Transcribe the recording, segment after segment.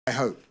I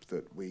hope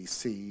that we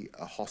see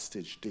a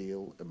hostage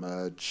deal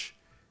emerge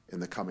in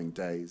the coming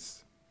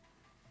days,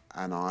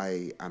 and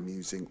I am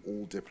using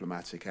all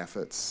diplomatic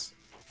efforts.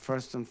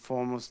 First and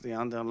foremost, the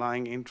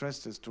underlying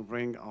interest is to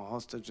bring our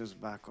hostages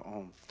back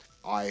home.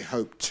 I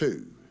hope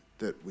too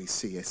that we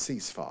see a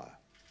ceasefire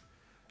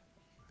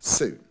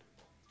soon,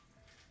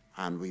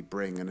 and we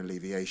bring an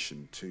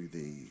alleviation to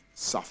the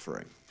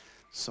suffering.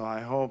 So I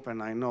hope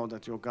and I know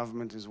that your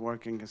government is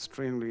working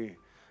extremely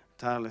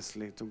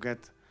tirelessly to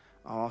get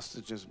our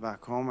hostages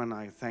back home, and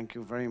I thank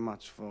you very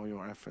much for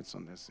your efforts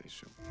on this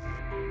issue.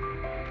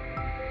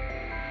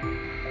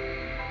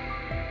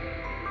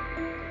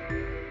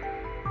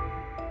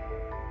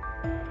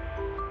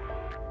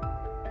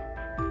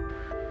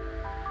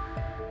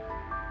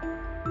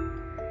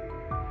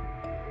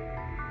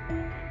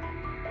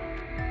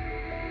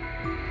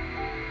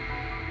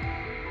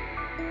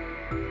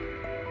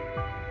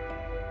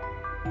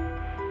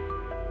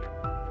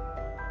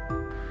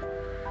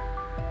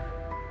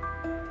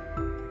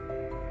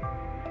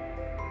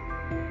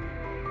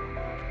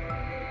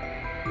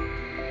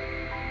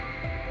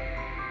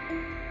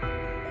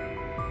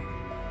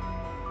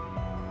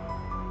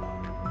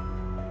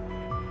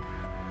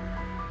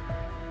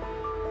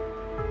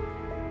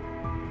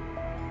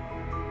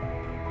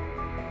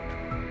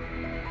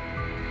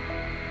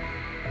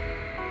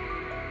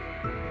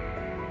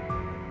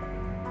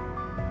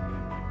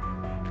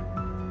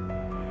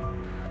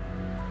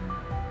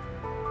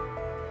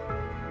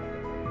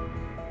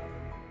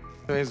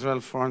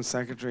 Israel Foreign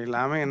Secretary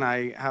Lammy, and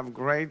I have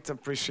great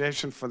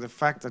appreciation for the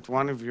fact that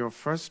one of your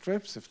first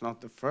trips, if not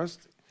the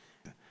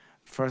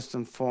first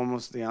and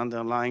foremost, the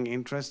underlying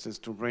interest is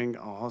to bring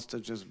our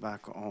hostages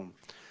back home.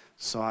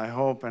 So I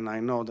hope and I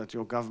know that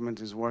your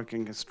government is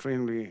working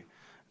extremely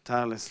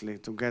tirelessly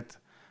to get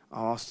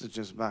our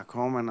hostages back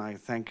home, and I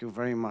thank you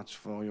very much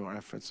for your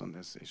efforts on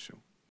this issue.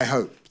 I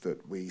hope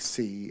that we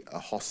see a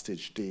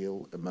hostage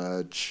deal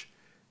emerge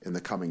in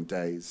the coming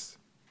days,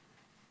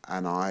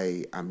 and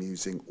I am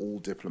using all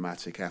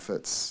diplomatic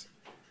efforts.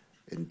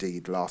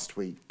 Indeed, last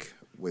week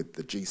with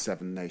the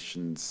G7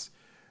 nations,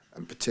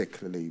 and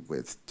particularly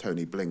with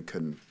Tony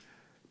Blinken,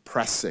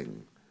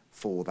 pressing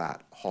for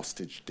that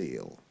hostage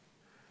deal.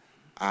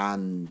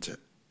 And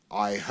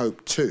I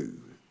hope too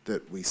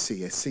that we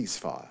see a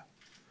ceasefire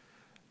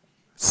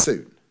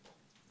soon,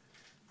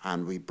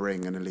 and we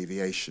bring an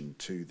alleviation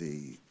to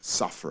the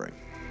suffering.